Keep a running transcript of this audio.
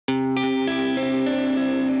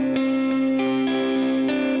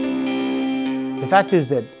fact is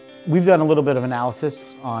that we've done a little bit of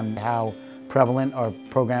analysis on how prevalent our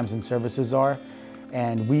programs and services are,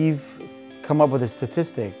 and we've come up with a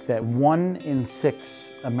statistic that 1 in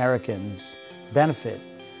 6 Americans benefit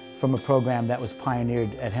from a program that was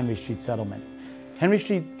pioneered at Henry Street Settlement. Henry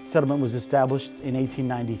Street Settlement was established in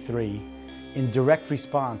 1893 in direct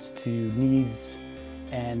response to needs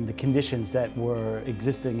and the conditions that were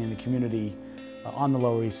existing in the community on the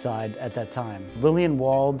Lower East Side at that time. Lillian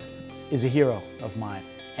Wald is a hero of mine,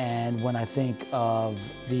 and when I think of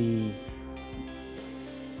the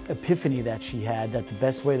epiphany that she had, that the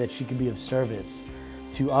best way that she could be of service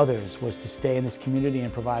to others was to stay in this community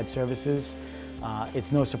and provide services,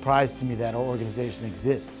 it's no surprise to me that our organization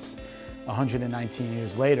exists 119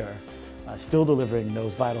 years later, still delivering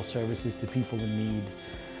those vital services to people in need.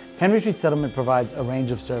 Henry Street Settlement provides a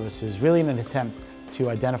range of services, really in an attempt to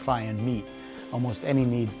identify and meet almost any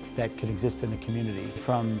need that could exist in the community.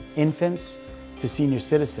 From infants to senior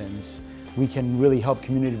citizens, we can really help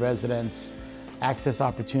community residents access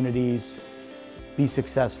opportunities, be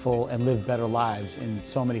successful, and live better lives in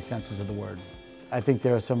so many senses of the word. I think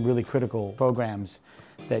there are some really critical programs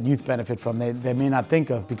that youth benefit from they may not think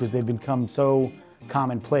of because they've become so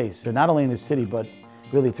commonplace. They're not only in the city, but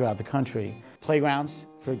really throughout the country. Playgrounds,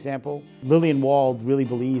 for example. Lillian Wald really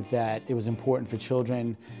believed that it was important for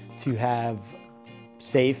children to have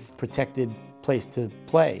safe, protected place to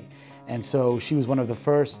play. And so she was one of the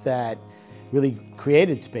first that really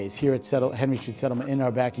created space here at Henry Street Settlement in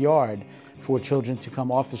our backyard for children to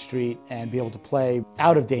come off the street and be able to play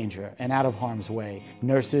out of danger and out of harm's way.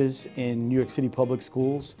 Nurses in New York City public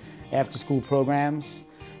schools, after-school programs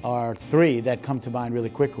are 3 that come to mind really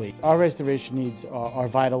quickly. Our restoration needs are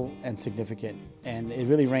vital and significant, and it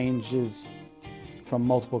really ranges from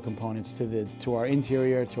multiple components to our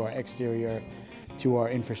interior, to our exterior, to our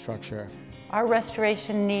infrastructure. Our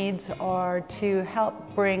restoration needs are to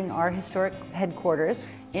help bring our historic headquarters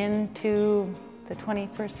into the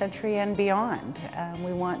 21st century and beyond.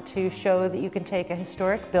 We want to show that you can take a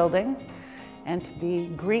historic building and to be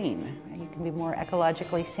green. You can be more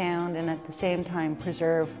ecologically sound and at the same time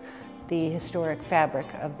preserve the historic fabric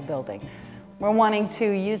of the building. We're wanting to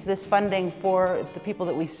use this funding for the people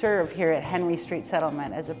that we serve here at Henry Street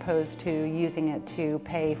Settlement as opposed to using it to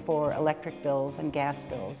pay for electric bills and gas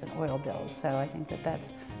bills and oil bills. So I think that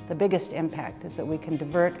that's the biggest impact, is that we can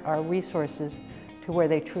divert our resources to where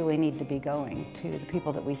they truly need to be going, to the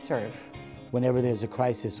people that we serve. Whenever there's a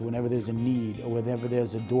crisis, whenever there's a need, or whenever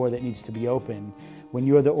there's a door that needs to be opened, when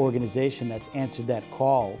you're the organization that's answered that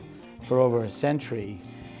call for over a century,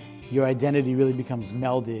 your identity really becomes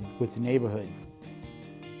melded with the neighborhood.